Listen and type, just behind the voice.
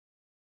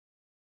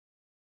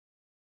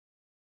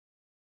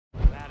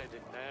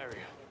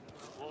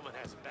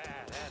That's bad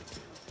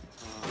attitude.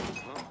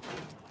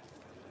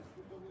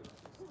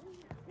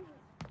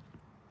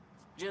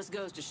 Just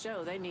goes to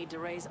show they need to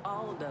raise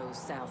all of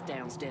those South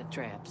Downs death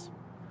traps.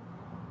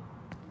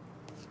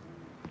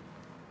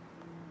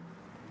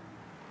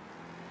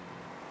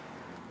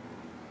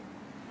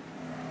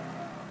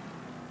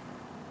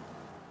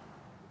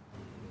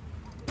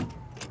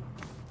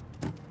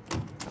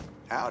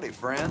 Howdy,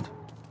 friend.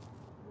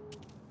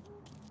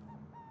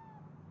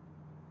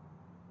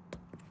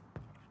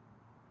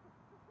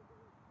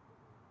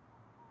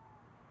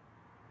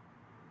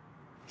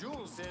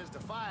 Jules says the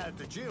fire at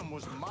the gym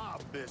was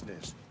mob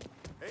business.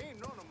 Ain't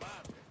none of my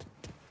business.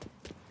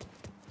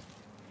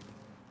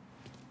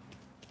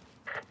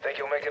 Think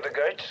you'll make it to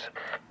Gates?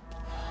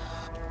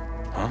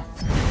 Huh?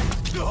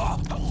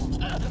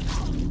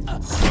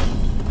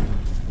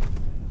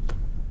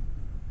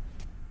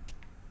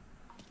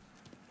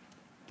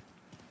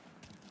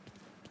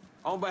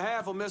 On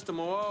behalf of Mr.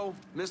 Moreau,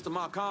 Mr.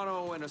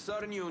 Marcano, and the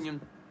Southern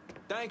Union,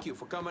 thank you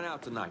for coming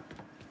out tonight.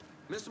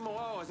 Mr.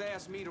 Moreau has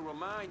asked me to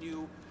remind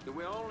you that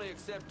we're only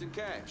accepting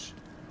cash.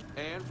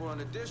 And for an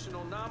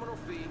additional nominal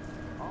fee,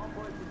 all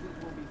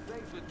purchases will be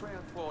safely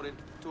transported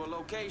to a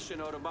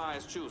location of the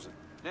buyer's choosing.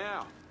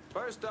 Now,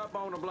 first up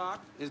on the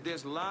block is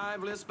this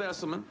lively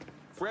specimen,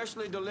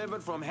 freshly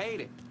delivered from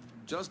Haiti,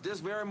 just this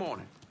very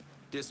morning.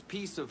 This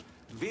piece of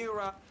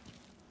Vera.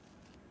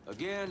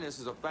 Again, this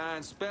is a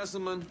fine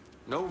specimen,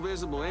 no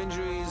visible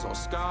injuries or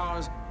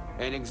scars,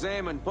 and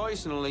examined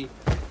personally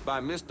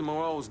by Mr.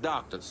 Moreau's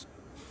doctors.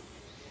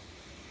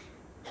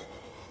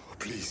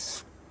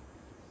 Please.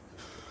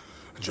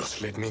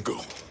 Just let me go.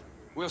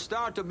 We'll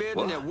start the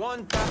bidding at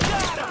 1,000.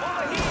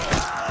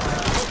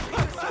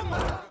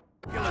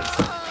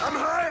 I'm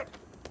hurt!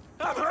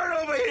 I'm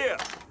hurt over here!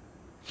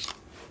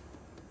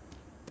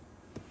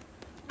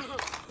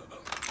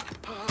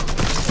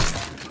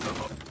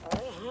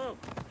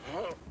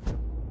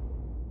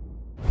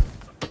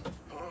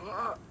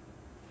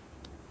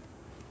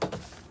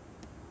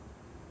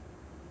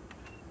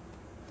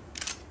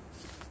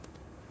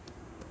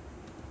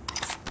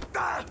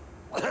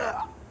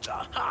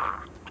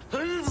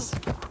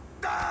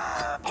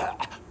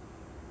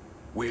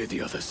 Where are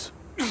the others?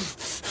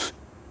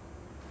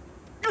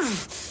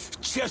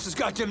 Chess has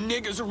got them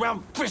niggas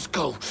around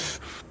Frisco.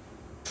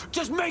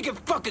 Just make it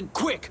fucking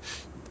quick,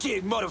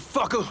 dig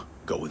motherfucker.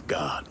 Go with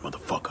God,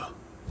 motherfucker.